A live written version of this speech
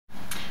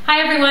Hi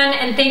everyone,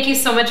 and thank you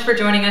so much for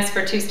joining us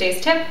for Tuesday's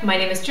Tip. My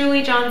name is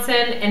Julie Johnson,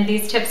 and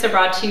these tips are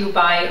brought to you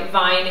by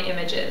Vine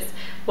Images.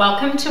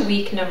 Welcome to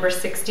week number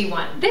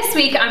 61. This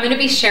week, I'm going to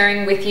be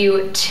sharing with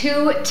you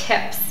 2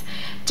 tips,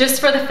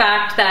 just for the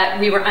fact that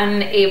we were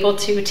unable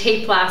to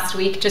tape last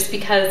week just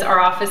because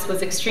our office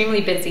was extremely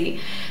busy.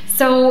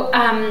 So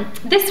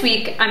this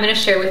week, I'm going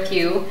to share with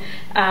you,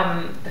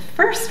 the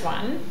first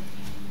one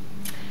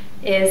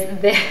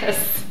is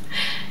this.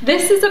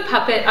 This is a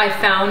puppet I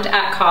found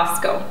at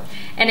Costco.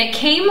 And it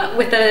came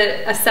with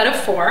a set of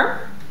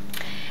 4,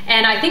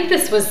 and I think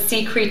this was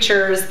sea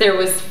creatures, there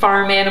was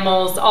farm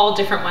animals, all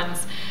different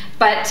ones.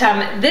 But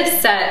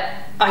this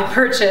set I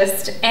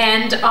purchased,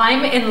 and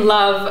I'm in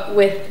love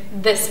with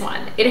this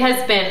one. It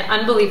has been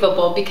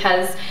unbelievable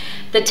because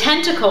the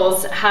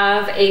tentacles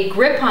have a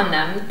grip on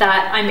them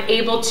that I'm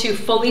able to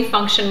fully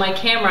function my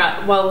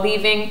camera while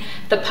leaving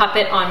the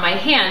puppet on my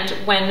hand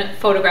when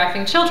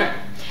photographing children.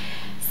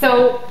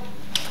 So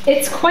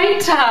it's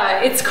quite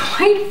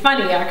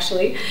funny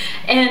actually,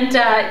 and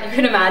you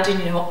can imagine,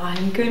 you know,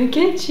 I'm gonna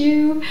get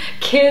you.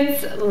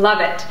 Kids love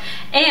it,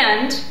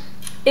 and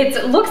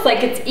it looks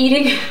like it's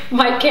eating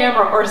my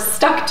camera or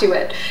stuck to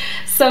it.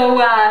 So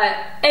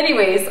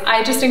anyways,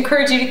 I just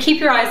encourage you to keep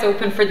your eyes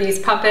open for these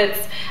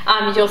puppets.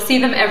 You'll see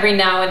them every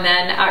now and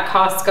then at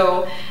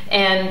Costco,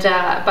 and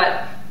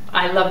but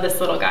I love this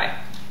little guy.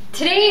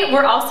 Today,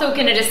 we're also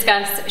going to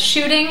discuss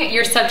shooting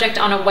your subject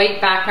on a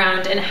white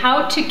background and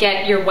how to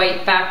get your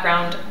white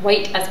background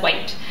white as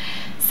white.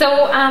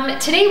 So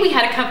today we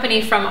had a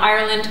company from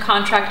Ireland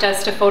contract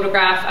us to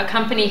photograph a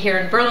company here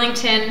in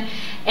Burlington,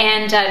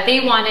 and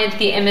they wanted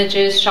the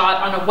images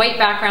shot on a white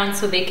background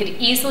so they could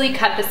easily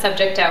cut the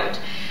subject out.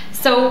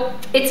 So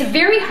it's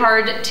very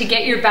hard to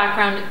get your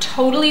background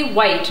totally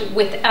white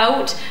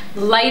without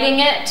lighting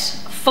it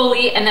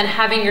fully and then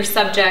having your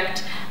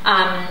subject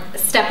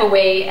step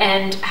away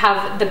and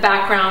have the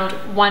background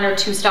 1 or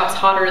 2 stops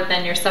hotter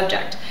than your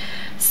subject.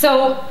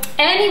 So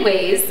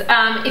anyways,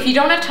 if you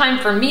don't have time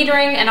for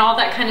metering and all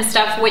that kind of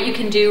stuff, what you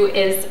can do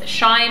is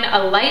shine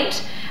a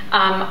light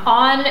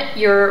on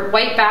your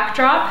white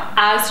backdrop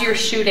as you're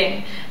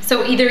shooting.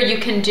 So either you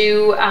can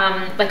do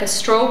like a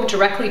strobe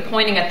directly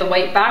pointing at the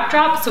white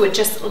backdrop, so it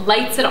just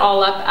lights it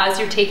all up as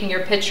you're taking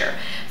your picture.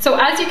 So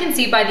as you can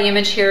see by the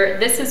image here,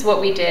 this is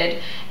what we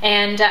did.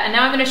 And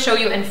now I'm going to show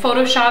you in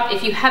Photoshop,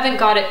 if you haven't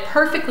got it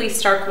perfectly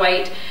stark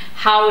white,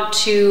 how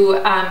to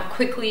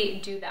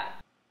quickly do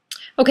that.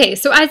 Okay,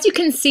 so as you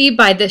can see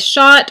by this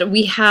shot,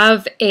 we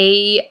have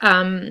a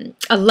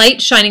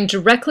light shining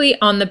directly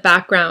on the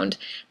background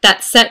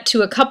that's set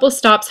to a couple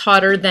stops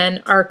hotter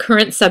than our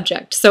current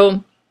subject.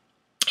 So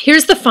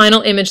here's the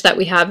final image that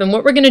we have, and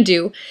what we're going to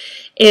do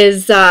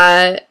is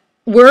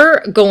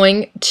we're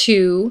going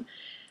to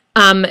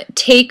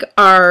take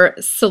our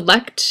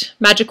Select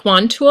Magic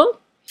Wand tool,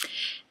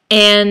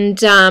 and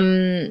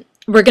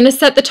we're going to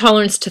set the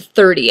tolerance to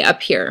 30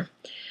 up here.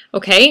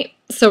 Okay,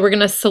 so we're going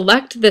to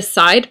select this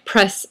side,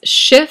 press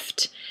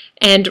Shift,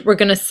 and we're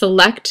going to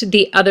select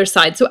the other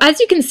side. So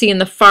as you can see in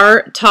the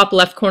far top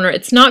left corner,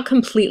 it's not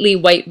completely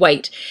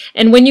white.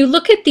 And when you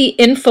look at the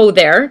info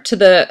there to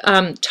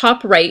the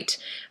top right,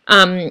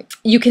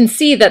 you can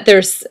see that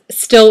there's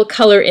still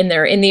color in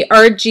there. In the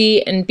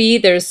RG and B,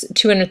 there's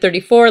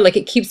 234, like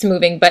it keeps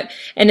moving,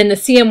 and in the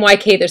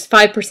CMYK, there's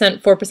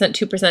 5%, 4%,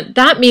 2%.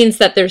 That means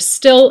that there's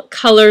still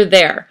color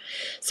there.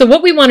 So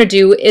what we want to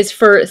do is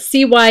for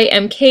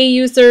CYMK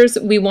users,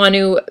 we want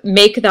to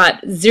make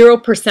that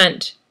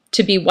 0%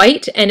 to be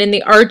white, and in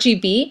the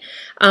RGB,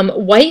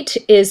 white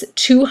is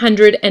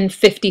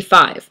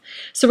 255.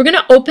 So we're going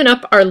to open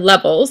up our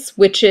levels,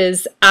 which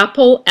is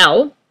Apple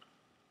L.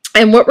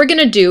 And what we're going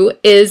to do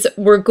is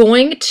we're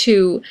going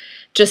to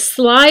just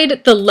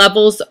slide the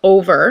levels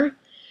over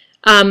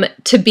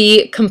to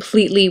be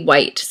completely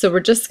white. So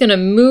we're just going to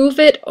move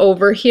it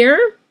over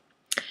here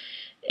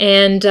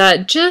and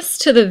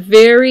just to the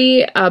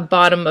very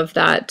bottom of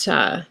that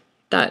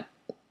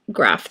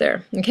graph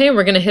there. Okay,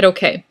 we're going to hit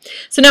OK.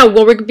 So now,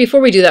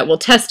 before we do that, we'll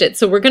test it.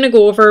 So we're going to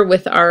go over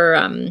with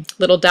our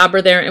little dabber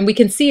there, and we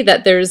can see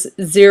that there's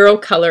 0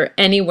 color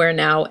anywhere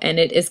now, and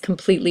it is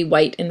completely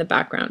white in the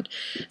background.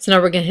 So now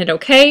we're going to hit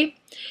OK,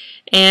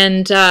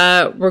 and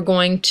we're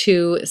going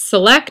to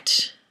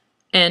select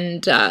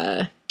and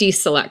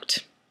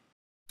deselect.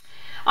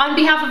 On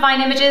behalf of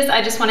Vine Images,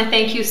 I just want to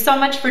thank you so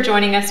much for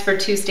joining us for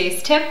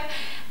Tuesday's Tip.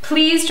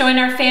 Please join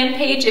our fan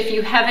page if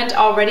you haven't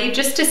already,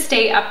 just to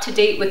stay up to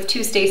date with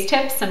Tuesday's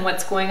tips and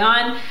what's going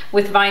on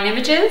with Vine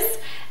Images.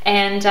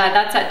 And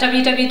that's at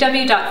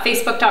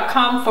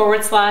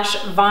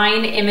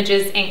www.facebook.com/Vine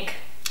Images Inc.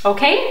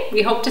 Okay,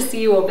 we hope to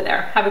see you over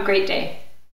there. Have a great day.